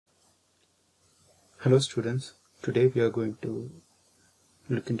Hello students, today we are going to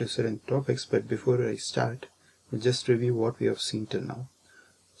look into certain topics, but before I start, we'll just review what we have seen till now.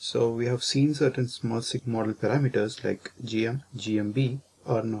 So we have seen certain small signal model parameters like GM, GMB,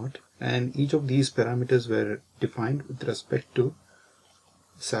 R0, and each of these parameters were defined with respect to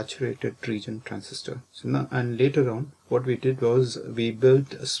saturated region transistor. So now, and later on, what we did was we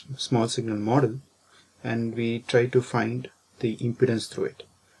built a small signal model and we tried to find the impedance through it.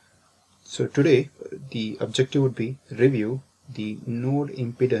 So today the objective would be review the node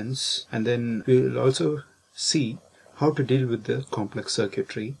impedance, and then we will also see how to deal with the complex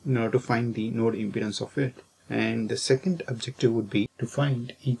circuitry in order to find the node impedance of it. And the second objective would be to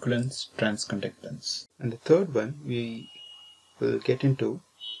find equivalence transconductance. And the third one, we will get into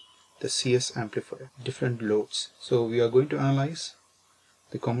the CS amplifier, different loads. So we are going to analyze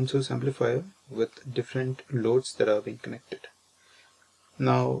the common source amplifier with different loads that are being connected.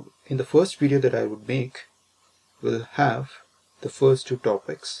 Now, in the first video that I would make, we'll have the first two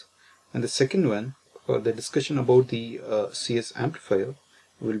topics, and the second one, or the discussion about the CS amplifier,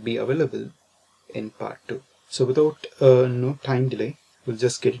 will be available in part 2. So without no time delay, we'll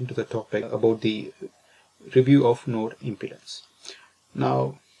just get into the topic about the review of node impedance.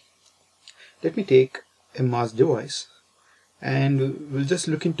 Now, let me take a mass device and we'll just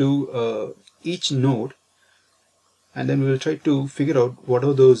look into each node, and then we'll try to figure out what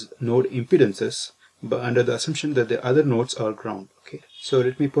are those node impedances, but under the assumption that the other nodes are ground. Okay, so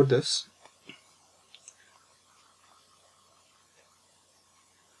let me put this.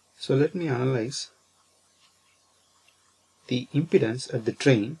 So let me analyze the impedance at the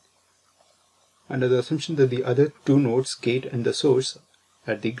drain under the assumption that the other two nodes, gate and the source,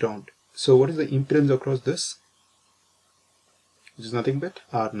 at the ground. So what is the impedance across this? Which is nothing but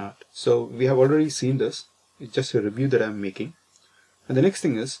R0. So we have already seen this. It's just a review that I'm making. And the next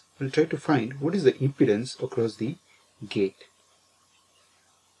thing is, we'll try to find what is the impedance across the gate.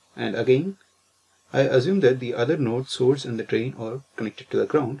 And again, I assume that the other node, source and the drain, are connected to the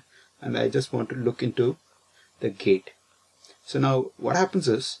ground, and I just want to look into the gate. So now what happens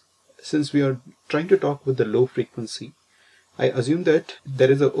is, since we are trying to talk with the low frequency, I assume that there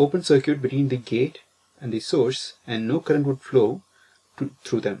is an open circuit between the gate and the source and no current would flow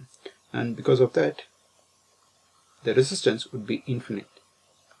through them. And because of that, the resistance would be infinite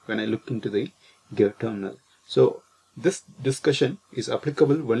when I look into the gate terminal. So this discussion is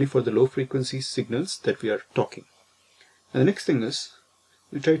applicable only for the low frequency signals that we are talking. And the next thing is,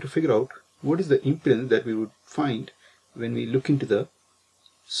 we try to figure out what is the impedance that we would find when we look into the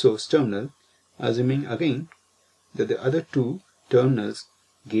source terminal, assuming again that the other two terminals,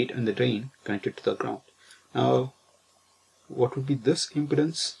 gate and the drain, connected to the ground. Now, what would be this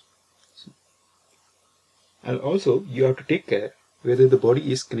impedance? And also, you have to take care whether the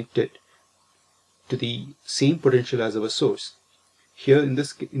body is connected to the same potential as our source. Here in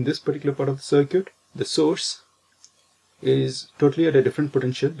this particular part of the circuit, the source is totally at a different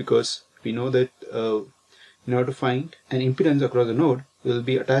potential, because we know that in order to find an impedance across the node, we will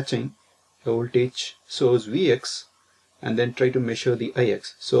be attaching a voltage source Vx and then try to measure the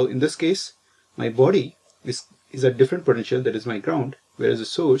Ix. So in this case, my body is at different potential, that is my ground, whereas the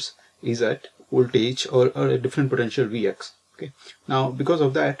source is at voltage or a different potential Vx. Okay. Now, because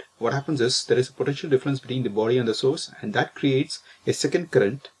of that, what happens is there is a potential difference between the body and the source, and that creates a second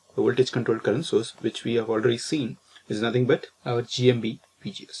current, a voltage controlled current source, which we have already seen is nothing but our GMB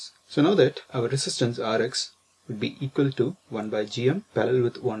VGS. So now that our resistance Rx would be equal to 1 by GM parallel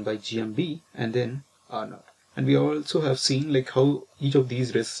with 1 by GMB and then R0. And we also have seen like how each of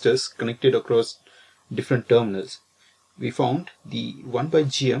these resistors connected across different terminals. We found the 1 by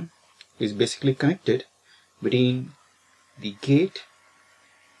GM is basically connected between the gate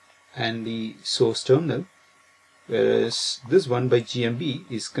and the source terminal, whereas this 1 by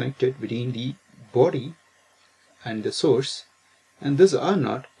GMB is connected between the body and the source, and this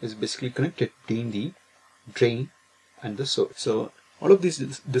R0 is basically connected between the drain and the source. So all of these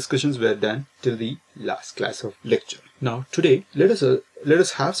discussions were done till the last class of lecture. Now today, let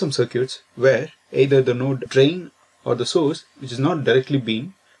us have some circuits where either the node drain or the source, which is not directly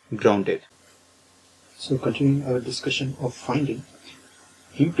being grounded. So continuing our discussion of finding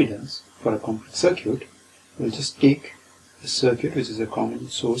impedance for a complex circuit, we'll just take a circuit which is a common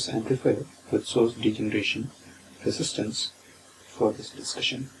source amplifier with source degeneration resistance for this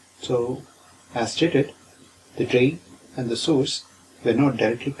discussion. So as stated, the drain and the source were not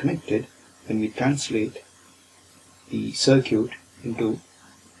directly connected when we translate the circuit into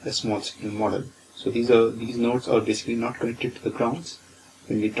a small signal model. So these nodes are basically not connected to the grounds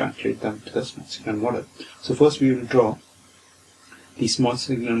when we translate them to the small signal model. So first we will draw the small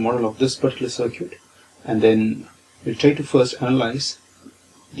signal model of this particular circuit, and then we'll try to first analyze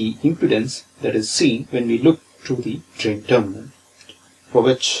the impedance that is seen when we look through the drain terminal, for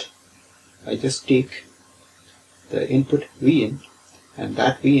which I just take the input Vin, and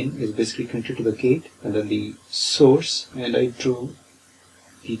that Vin is basically connected to the gate and then the source, and I drew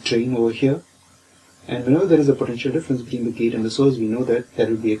the drain over here. And whenever there is a potential difference between the gate and the source, we know that there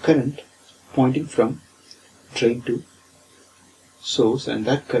will be a current pointing from drain to source, and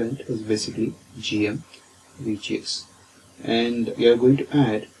that current is basically GM VGS. And we are going to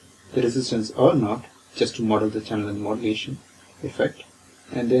add the resistance R0 just to model the channel and modulation effect.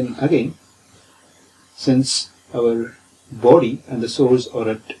 And then again, since our body and the source are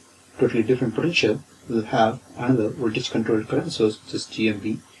at totally different potential, we will have another voltage controlled current source, which is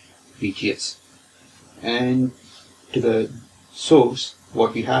GMV VGS. And to the source,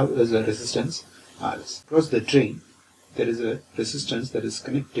 what we have is a resistance RS. Across the drain, there is a resistance that is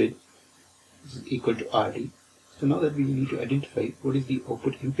connected, which is equal to RD. So now that we need to identify what is the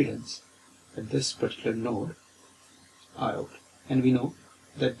output impedance at this particular node, Rout. And we know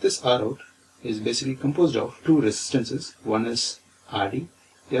that this Rout is basically composed of two resistances. One is RD,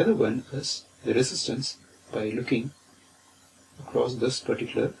 the other one is the resistance by looking across this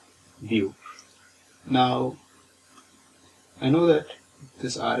particular view. Now, I know that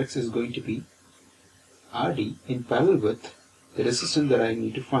this Rx is going to be RD in parallel with the resistance that I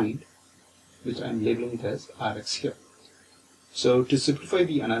need to find, which I am labeling it as Rx here. So to simplify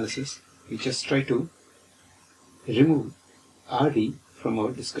the analysis, we just try to remove RD from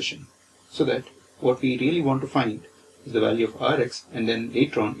our discussion, so that what we really want to find is the value of Rx, and then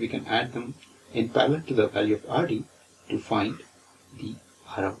later on we can add them in parallel to the value of RD to find the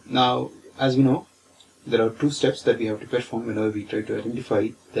Rout. Now, as we know, there are two steps that we have to perform whenever we try to identify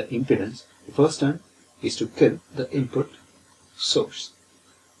the impedance. The first one is to kill the input source.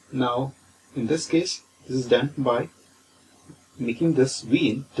 Now, in this case, this is done by making this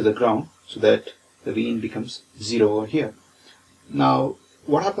Vin to the ground so that the Vin becomes 0 over here. Now,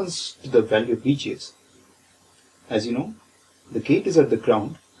 what happens to the value of VGS? As you know, the gate is at the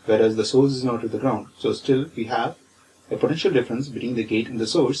ground, whereas the source is not at the ground. So still we have a potential difference between the gate and the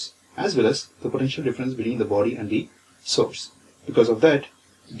source, as well as the potential difference between the body and the source. Because of that,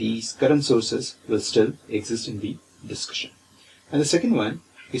 these current sources will still exist in the discussion. And the second one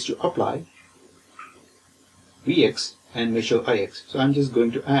is to apply Vx and measure Ix. So I'm just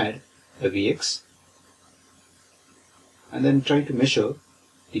going to add a Vx and then try to measure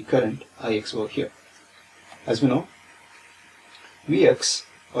the current Ix over here. As we know, Vx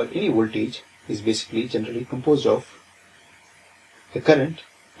or any voltage is basically generally composed of a current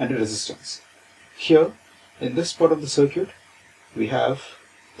and a resistance. Here in this part of the circuit, we have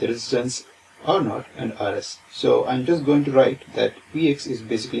the resistance R0 and Rs. So I'm just going to write that Vx is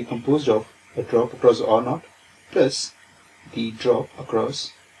basically composed of a drop across R0 plus the drop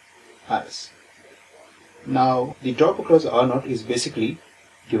across Rs. Now the drop across R0 is basically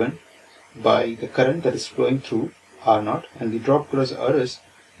given by the current that is flowing through R0, and the drop across Rs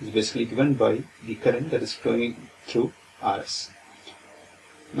is basically given by the current that is flowing through Rs.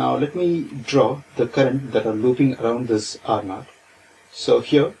 Now let me draw the current that are looping around this R0. So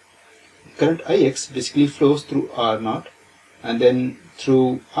here, current Ix basically flows through R0 and then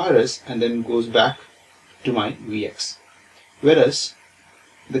through Rs and then goes back to my Vx. Whereas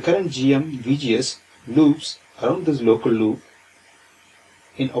the current GM VGS loops around this local loop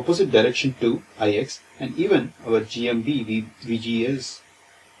in opposite direction to Ix, and even our GMB VGS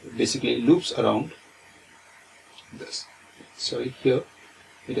basically loops around this. So here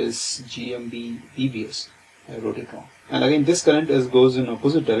it is GMB VBS. I wrote it wrong. And again, this current goes in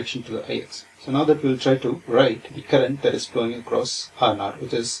opposite direction to the Ix. So now that we'll try to write the current that is flowing across R0,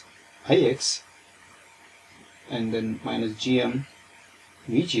 which is Ix and then minus GM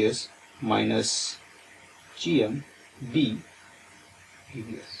VGS minus GM B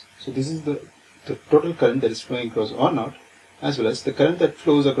VBS. So this is the total current that is flowing across R0, as well as the current that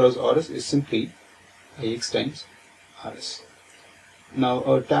flows across Rs is simply Ix times Rs. Now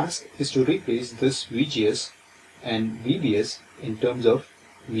our task is to replace this VGS and VBS in terms of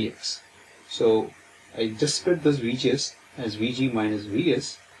Vx. So I just split this VGS as VG minus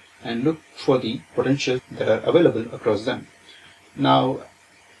Vs and look for the potential that are available across them. Now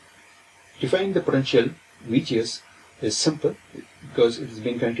defining the potential VGS is simple because it has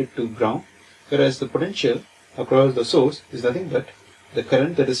been connected to ground, whereas the potential across the source is nothing but the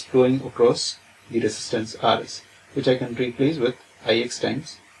current that is flowing across the resistance Rs, which I can replace with Ix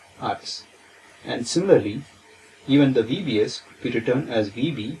times Rs. And similarly, even the VBS could be written as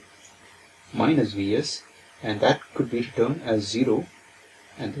VB minus Vs, and that could be written as 0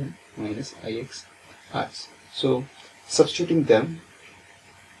 and then minus Ix Rs. So substituting them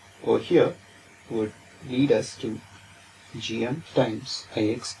over here would lead us to Gm times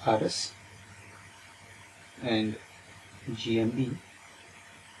Ix Rs and GMB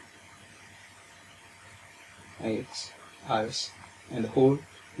Ix Rs, and the whole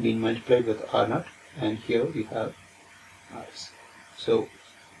being multiplied with R0, and here we have Rs. So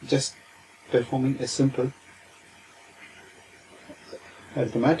just performing a simple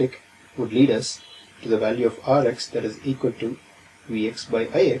arithmetic would lead us to the value of Rx, that is equal to Vx by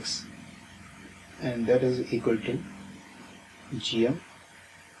Ix, and that is equal to Gm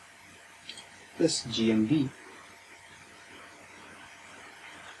plus GMB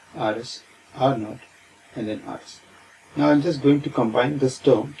Rs R0 and then Rs. Now I'm just going to combine this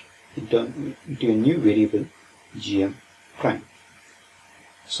term into a new variable Gm prime.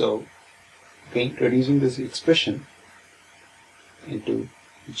 So again, reducing this expression into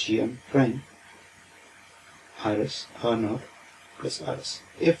Gm prime Rs R0 plus Rs.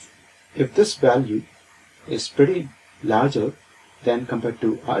 If this value is pretty larger than compared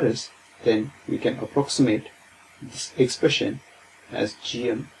to Rs, then we can approximate this expression as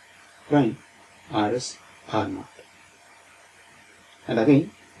Gm prime Rs R0. And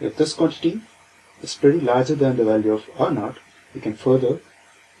again, if this quantity is pretty larger than the value of R0, we can further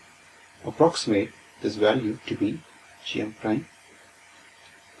approximate this value to be Gm prime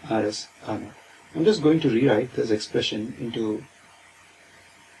Rs R0. I'm just going to rewrite this expression into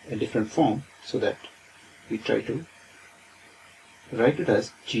a different form so that we try to write it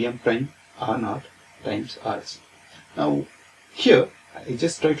as Gm prime R0 times Rs. Now here I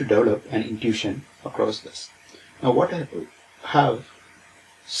just try to develop an intuition across this. Now what I have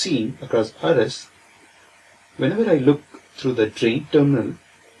seen across Rs, whenever I look through the drain terminal,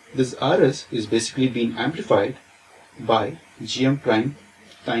 this Rs is basically being amplified by Gm prime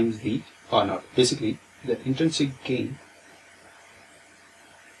times the R0, basically the intrinsic gain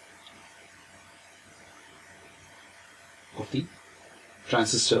of the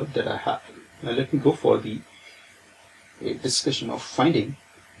transistor that I have. Now let me go for the discussion of finding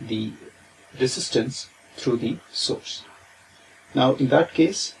the resistance through the source. Now in that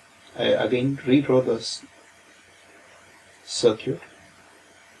case, I again redraw this circuit.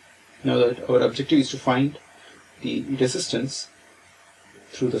 Now that our objective is to find the resistance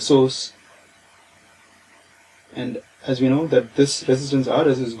through the source, and as we know that this resistance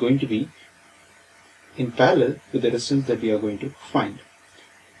Rs is going to be in parallel with the resistance that we are going to find.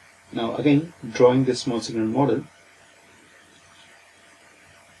 Now again, drawing this small signal model,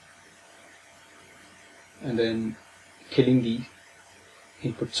 and then killing the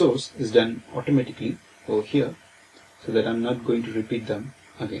input source is done automatically over here, so that I'm not going to repeat them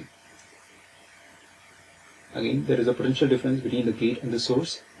again. Again, there is a potential difference between the gate and the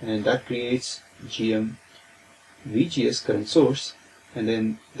source, and that creates Gm VGS current source, and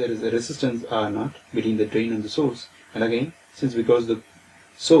then there is a resistance R0 between the drain and the source. And again, because the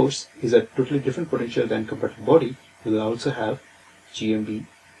source is a totally different potential than compared to body, we will also have GMB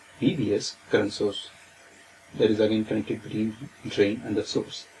VBS current source that is again connected between drain and the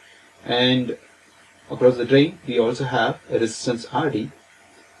source. And across the drain we also have a resistance RD.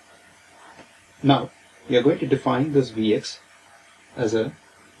 Now we are going to define this Vx as a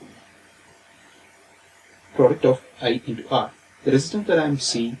product of I into R. The resistance that I am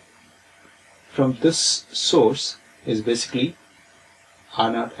seeing from this source is basically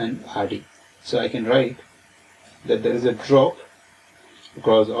R0 and RD. So I can write that there is a drop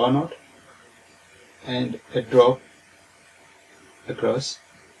across R0 and a drop across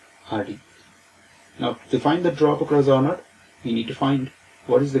RD. Now to find the drop across R0, we need to find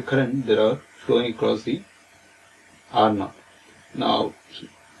what is the current that are flowing across the R0. Now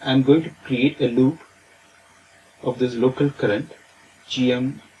I am going to create a loop of this local current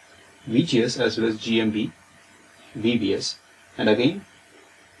Gm VGS as well as GMB VBS, and again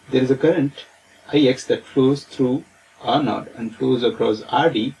there is a current Ix that flows through R0 and flows across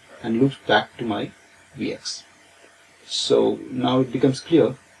RD and loops back to my Vx. So now it becomes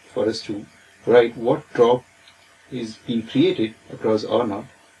clear for us to write what drop is being created across R0.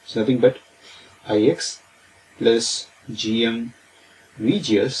 It's nothing but Ix plus Gm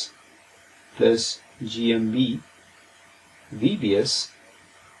VGS plus GMB VBS.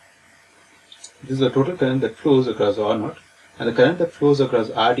 This is the total current that flows across R0, and the current that flows across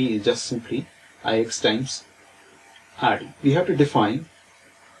RD is just simply Ix times RD. We have to define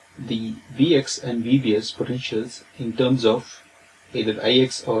the Vx and VBS potentials in terms of either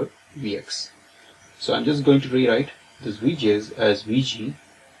Ix or Vx. So I'm just going to rewrite this VGS as Vg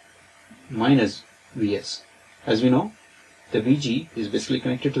minus Vs. As we know, the Vg is basically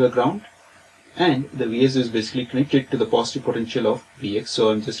connected to the ground, and the Vs is basically connected to the positive potential of Vx, so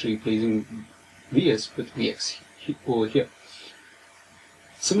I'm just replacing Vs with Vx over here.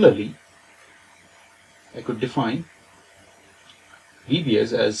 Similarly, I could define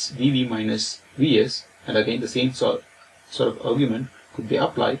VBS as VV minus Vs, and again the same sort of argument could be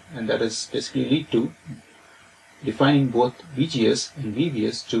applied, and that is basically lead to defining both VGS and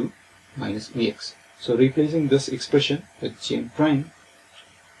VBS to minus Vx. So replacing this expression with Gm prime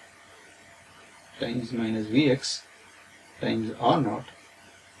times minus Vx times R0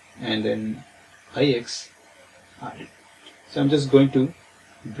 and then Ix Rd. So I'm just going to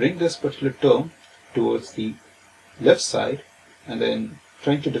bring this particular term towards the left side and then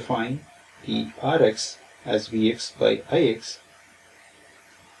trying to define the Rx as Vx by Ix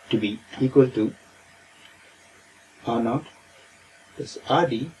to be equal to R0 plus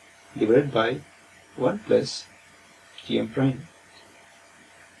Rd divided by 1 plus Gm prime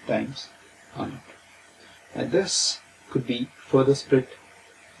times R0. And this could be further split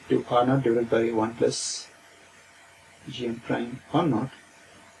to R0 divided by 1 plus Gm prime R0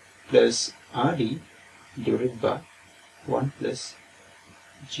 plus Rd divided by 1 plus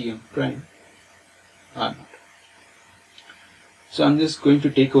Gm prime R0. So I'm just going to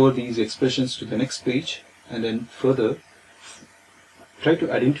take over these expressions to the next page and then further try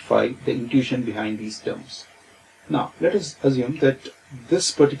to identify the intuition behind these terms. Now let us assume that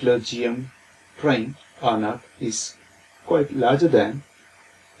this particular Gm prime R0 is quite larger than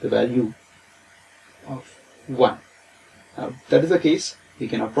the value of 1. Now if that is the case, we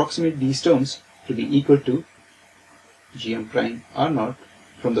can approximate these terms to be equal to Gm prime R0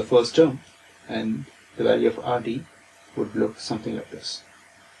 from the first term, and the value of Rd would look something like this.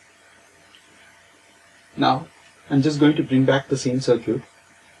 Now I'm just going to bring back the same circuit,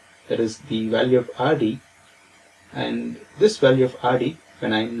 that is the value of Rd, and this value of Rd,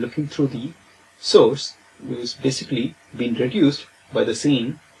 when I'm looking through the source, is basically being reduced by the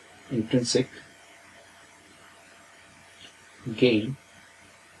same intrinsic gain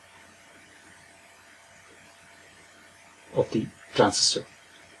of the transistor.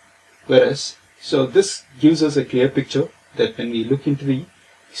 Whereas, so this gives us a clear picture that when we look into the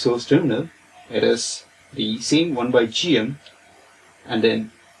source terminal, it is the same 1 by Gm, and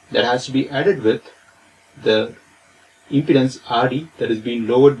then that has to be added with the impedance Rd that is being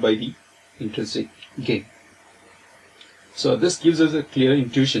lowered by the intrinsic gain. So this gives us a clear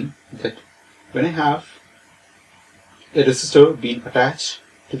intuition that when I have a resistor being attached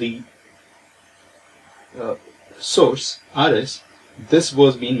to the source Rs, this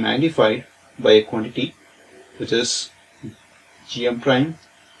was being magnified by a quantity which is Gm prime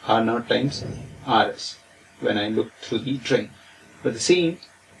R0 times Rs when I look through the drain. But the same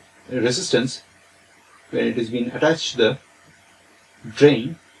resistance, when it is being attached to the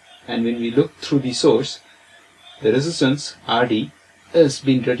drain, and when we look through the source, the resistance Rd is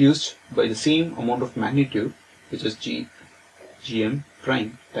being reduced by the same amount of magnitude, which is Gm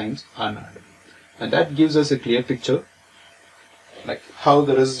prime times R0. And that gives us a clear picture like how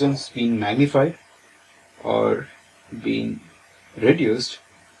the resistance being magnified or being reduced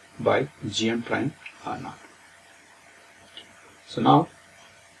by Gm prime R0. So now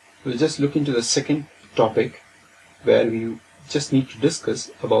we'll just look into the second topic, where we just need to discuss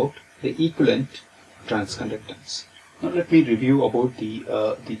about the equivalent transconductance. Now let me review about the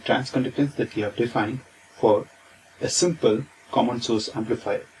transconductance that we have defined for a simple common source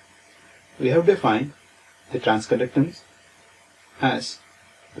amplifier. We have defined the transconductance as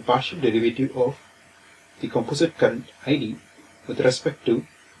the partial derivative of the composite current ID with respect to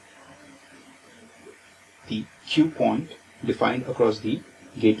the Q point defined across the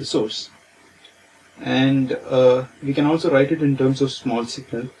gate to source. And we can also write it in terms of small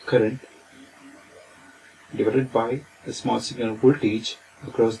signal current divided by the small signal voltage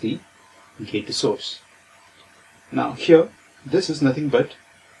across the gate to source. Now here, this is nothing but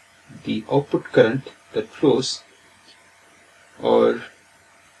the output current that flows, or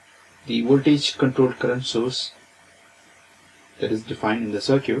the voltage controlled current source that is defined in the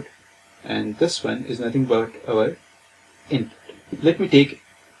circuit, and this one is nothing but our input. Let me take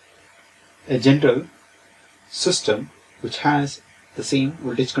a general system which has the same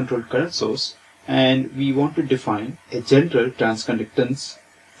voltage controlled current source, and we want to define a general transconductance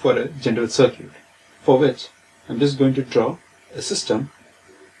for a general circuit, for which I'm just going to draw a system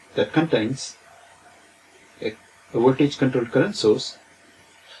that contains a voltage controlled current source,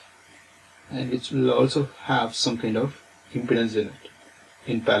 and which will also have some kind of impedance in it,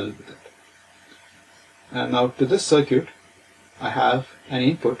 in parallel with it. And now to this circuit, I have an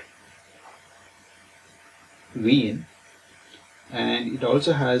input Vin, and it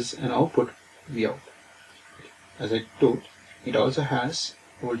also has an output Vout. As I told, it also has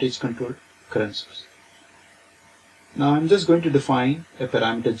voltage controlled current source. Now I'm just going to define a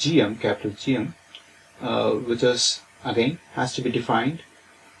parameter Gm, capital Gm, which is again has to be defined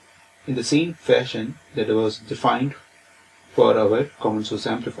in the same fashion that it was defined for our common source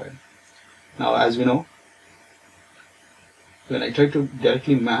amplifier. Now, as we know, when I try to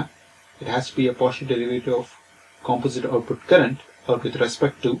directly map, it has to be a partial derivative of composite output current out with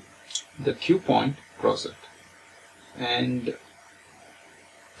respect to the Q point cross it, and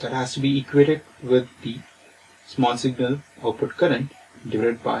that has to be equated with the small signal output current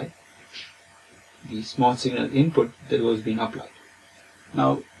divided by the small signal input that was being applied.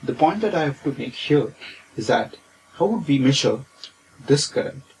 Now, the point that I have to make here is that how would we measure this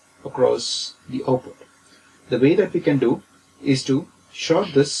current across the output? The way that we can do is to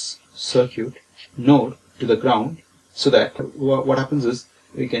short this circuit node to the ground, so that what happens is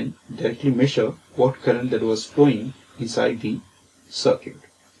we can directly measure what current that was flowing inside the circuit.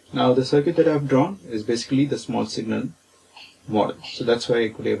 Now, the circuit that I have drawn is basically the small signal model, so that's why I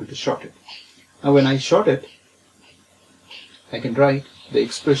could be able to short it. Now, when I short it, I can write the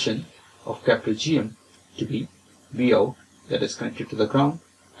expression of capital Gm to be Vout, that is connected to the ground,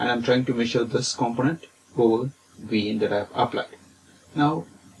 and I'm trying to measure this component over Vin that I have applied. Now,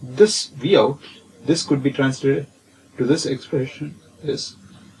 this Vout, this could be translated to this expression is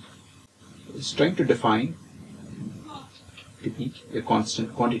trying to define to be a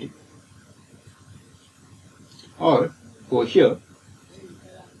constant quantity. Or over here,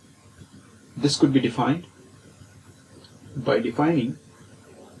 this could be defined by defining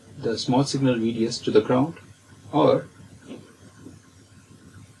the small signal VDS to the ground, or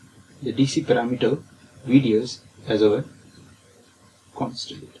the DC parameter VDS as our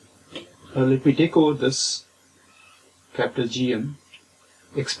constant. Let me take over this capital Gm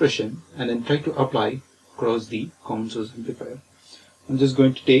expression and then try to apply across the common source amplifier. I'm just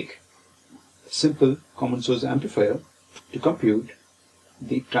going to take a simple common source amplifier to compute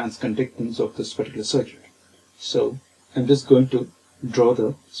the transconductance of this particular circuit. So I'm just going to draw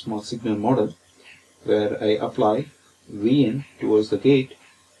the small signal model where I apply Vin towards the gate,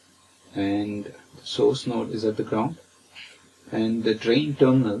 and the source node is at the ground, and the drain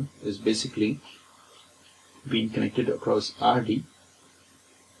terminal is basically being connected across RD,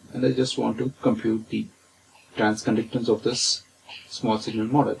 and I just want to compute the transconductance of this small signal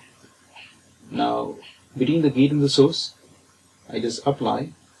model. Now, between the gate and the source, I just apply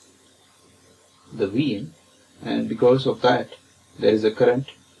the Vin, and because of that, there is a current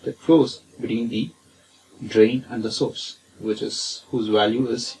that flows between the drain and the source, whose value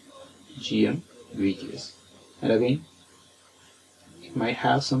is Gm VGS. And again, it might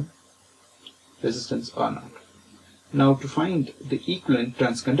have some resistance or not. Now, to find the equivalent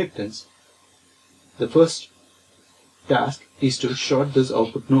transconductance, the first task is to short this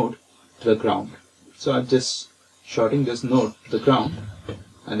output node to the ground. So I'm just shorting this node to the ground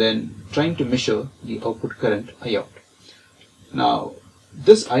and then trying to measure the output current Iout. Now,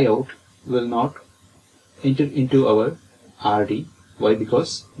 this Iout will not enter into our RD. Why?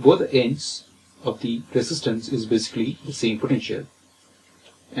 Because both the ends of the resistance is basically the same potential.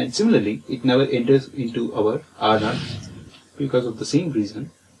 And similarly, it never enters into our R0 because of the same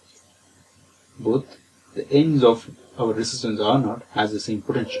reason. Both the ends of our resistance R0 has the same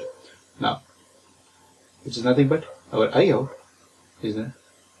potential. Now, which is nothing but our Iout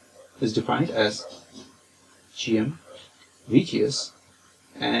is defined as Gm VGS,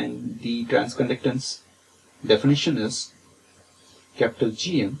 and the transconductance definition is capital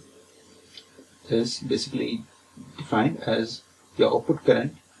Gm is basically defined as your output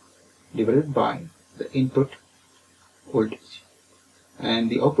current divided by the input voltage, and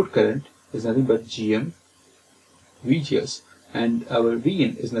the output current is nothing but Gm VGS, and our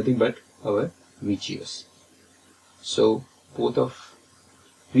Vin is nothing but our VGS. So both of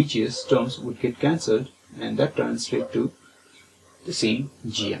VGS terms would get cancelled, and that translates to the same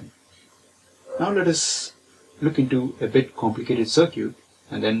Gm. Now let us look into a bit complicated circuit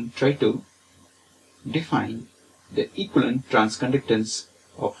and then try to define the equivalent transconductance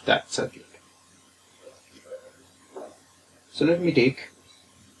of that circuit. So let me take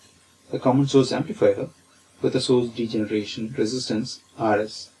a common source amplifier with a source degeneration resistance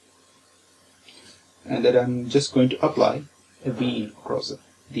Rs, and then I'm just going to apply a Vin across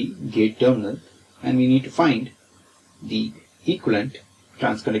the gate terminal, and we need to find the equivalent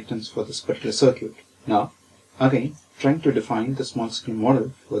transconductance for this particular circuit. Now, again, trying to define the small signal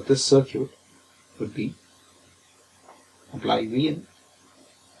model for this circuit would be apply Vin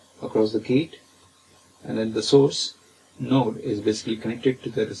across the gate and then the source node is basically connected to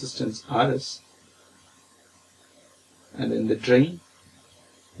the resistance Rs, and then the drain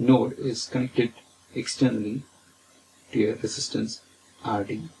node is connected externally to a resistance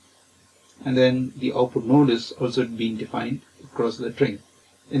Rd, and then the output node is also being defined across the drain.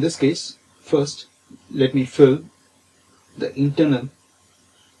 In this case, first let me fill the internal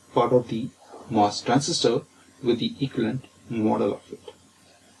part of the MOS transistor with the equivalent model of it.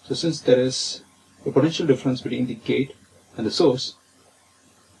 So since there is a potential difference between the gate and the source,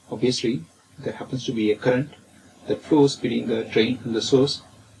 obviously there happens to be a current that flows between the drain and the source,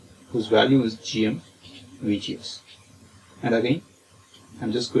 whose value is Gm VGS. And again,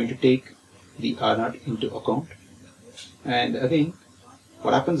 I'm just going to take the R0 into account, and again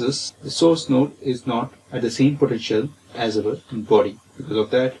what happens is the source node is not at the same potential as our body. Because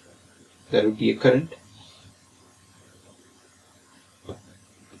of that, there would be a current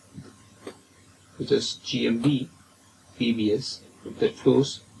which is GMV VBS that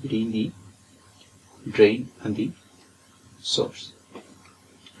flows between the drain and the source.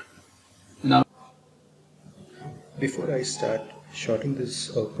 Now, before I start shorting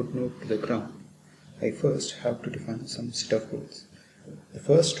this output node to the ground, I first have to define some set of rules. The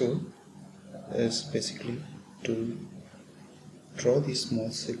first rule is basically to draw the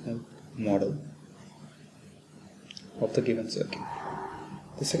small signal model of the given circuit.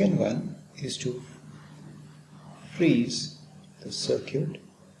 The second one is to freeze the circuit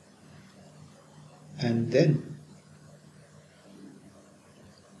and then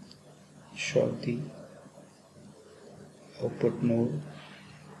short the output node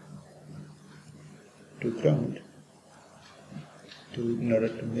to ground in order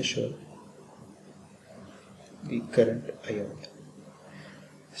to measure the current IOT.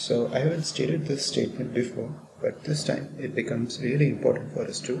 So I haven't stated this statement before, but this time it becomes really important for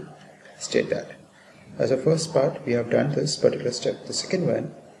us to state that. As a first part, we have done this particular step. The second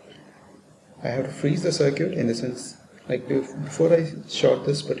one, I have to freeze the circuit in the sense, like before I short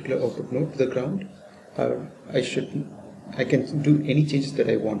this particular output node to the ground, I can do any changes that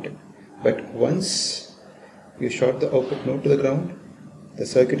I wanted. But once you short the output node to the ground, the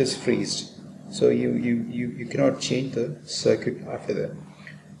circuit is freezed. So you cannot change the circuit after that.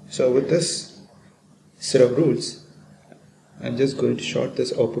 So with this set of rules, I'm just going to short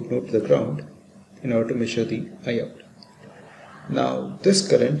this output node to the ground in order to measure the IOT. Now this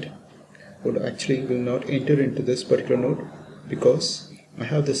current will not enter into this particular node because I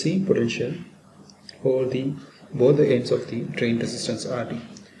have the same potential for both the ends of the drain resistance RD.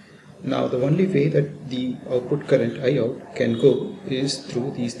 Now the only way that the output current IOT can go is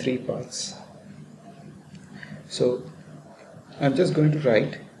through these three paths. So I'm just going to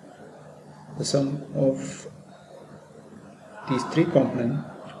write the sum of these three component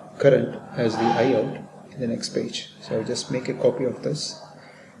current as the IOT in the next page. So I'll just make a copy of this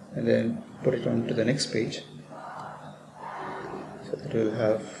and then put it on to the next page so that we'll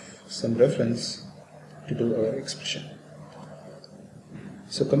have some reference to do our expression.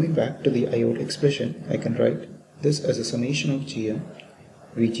 So coming back to the IOT expression, I can write this as a summation of Gm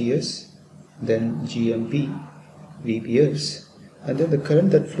VGS, then GMV VBS, and then the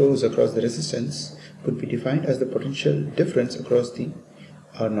current that flows across the resistance could be defined as the potential difference across the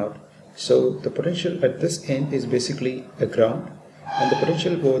R0. So the potential at this end is basically a ground, and the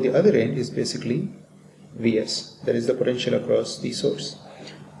potential over the other end is basically Vs, that is the potential across the source.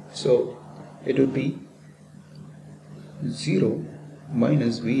 So it would be 0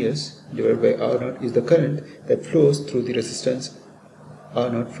 minus Vs divided by R0 is the current that flows through the resistance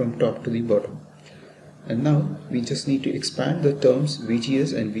R0 from top to the bottom. And now we just need to expand the terms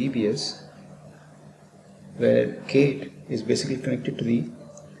VGS and VBS, where gate is basically connected to the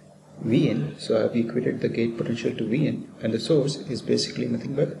Vn, so I have equated the gate potential to Vn, and the source is basically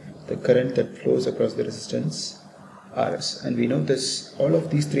nothing but the current that flows across the resistance Rs. And we know this, all of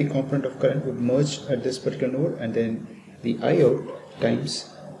these three components of current would merge at this particular node, and then the IOT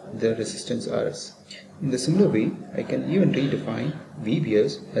times the resistance Rs. In the similar way, I can even redefine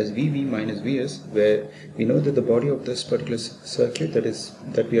VBS as VV minus Vs, where we know that the body of this particular circuit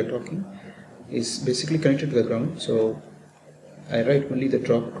that we are talking is basically connected to the ground, so I write only the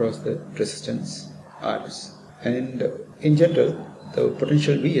drop across the resistance Rs. And in general, the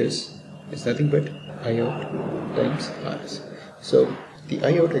potential Vs is nothing but IOT times Rs. So the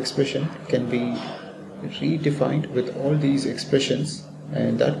IOT expression can be redefined with all these expressions,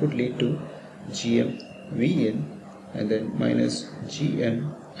 and that would lead to Gm Vn and then minus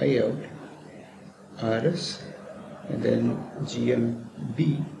Gm IOT Rs and then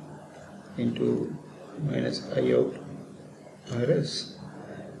GMB into minus IOT Rs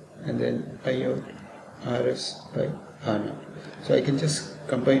and then IOT Rs by R0. So I can just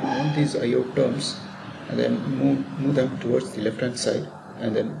combine all these IO terms and then move them towards the left hand side,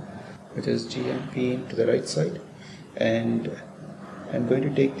 and then which is GMP to the right side, and I'm going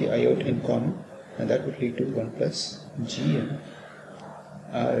to take the IOT in common, and that would lead to 1 plus GM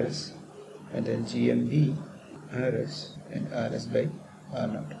RS and then GMB RS and RS by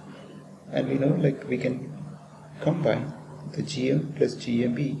R0. And we know, like, we can combine the GM plus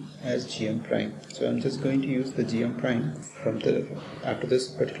GMB as GM prime. So I'm just going to use the GM prime from after this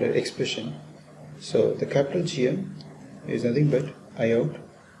particular expression. So the capital GM is nothing but I out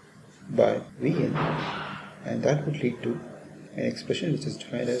by Vn, and that would lead to an expression which is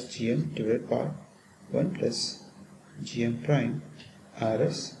defined as GM divided by 1 plus GM prime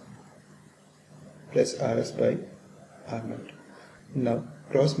RS plus RS by R0. Now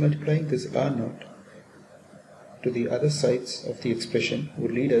cross multiplying this R0 to the other sides of the expression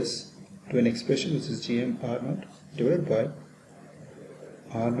would lead us to an expression which is GM R0 divided by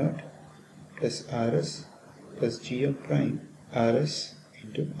R0 plus RS plus GM prime RS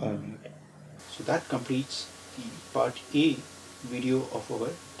into R0. So that completes the part A video of our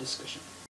discussion.